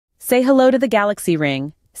Say hello to the Galaxy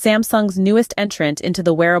Ring, Samsung's newest entrant into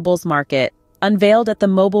the wearables market, unveiled at the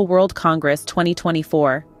Mobile World Congress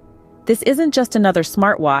 2024. This isn't just another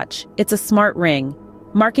smartwatch, it's a smart ring,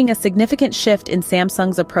 marking a significant shift in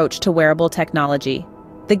Samsung's approach to wearable technology.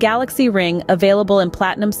 The Galaxy Ring, available in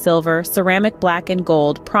platinum silver, ceramic black and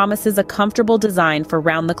gold, promises a comfortable design for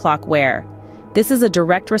round-the-clock wear. This is a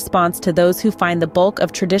direct response to those who find the bulk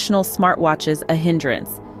of traditional smartwatches a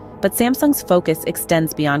hindrance. But Samsung's focus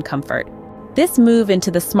extends beyond comfort. This move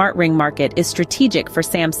into the smart ring market is strategic for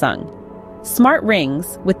Samsung. Smart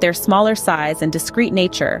rings, with their smaller size and discreet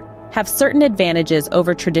nature, have certain advantages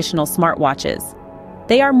over traditional smartwatches.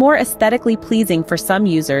 They are more aesthetically pleasing for some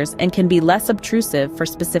users and can be less obtrusive for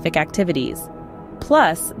specific activities.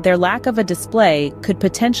 Plus, their lack of a display could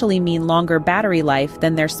potentially mean longer battery life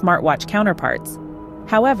than their smartwatch counterparts.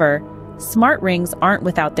 However, smart rings aren't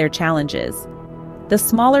without their challenges. The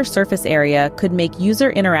smaller surface area could make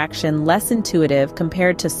user interaction less intuitive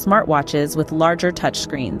compared to smartwatches with larger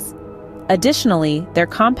touchscreens. Additionally, their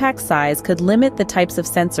compact size could limit the types of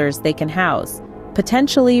sensors they can house,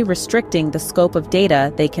 potentially restricting the scope of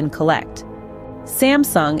data they can collect.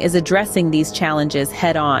 Samsung is addressing these challenges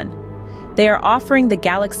head-on. They are offering the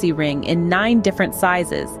Galaxy Ring in 9 different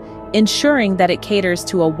sizes, ensuring that it caters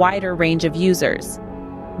to a wider range of users.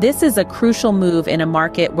 This is a crucial move in a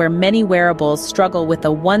market where many wearables struggle with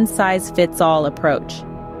a one-size-fits-all approach.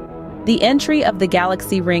 The entry of the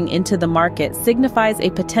Galaxy Ring into the market signifies a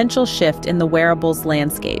potential shift in the wearables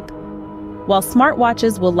landscape. While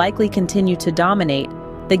smartwatches will likely continue to dominate,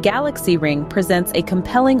 the Galaxy Ring presents a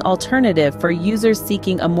compelling alternative for users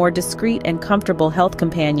seeking a more discreet and comfortable health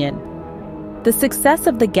companion. The success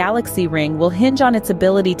of the Galaxy Ring will hinge on its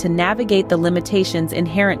ability to navigate the limitations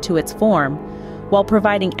inherent to its form, while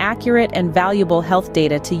providing accurate and valuable health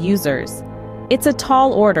data to users. It's a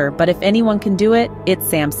tall order, but if anyone can do it, it's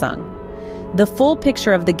Samsung. The full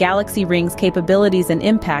picture of the Galaxy Ring's capabilities and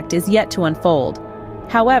impact is yet to unfold.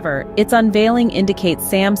 However, its unveiling indicates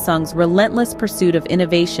Samsung's relentless pursuit of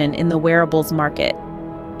innovation in the wearables market.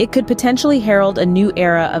 It could potentially herald a new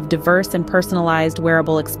era of diverse and personalized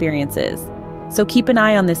wearable experiences. So keep an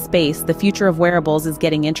eye on this space, the future of wearables is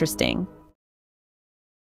getting interesting.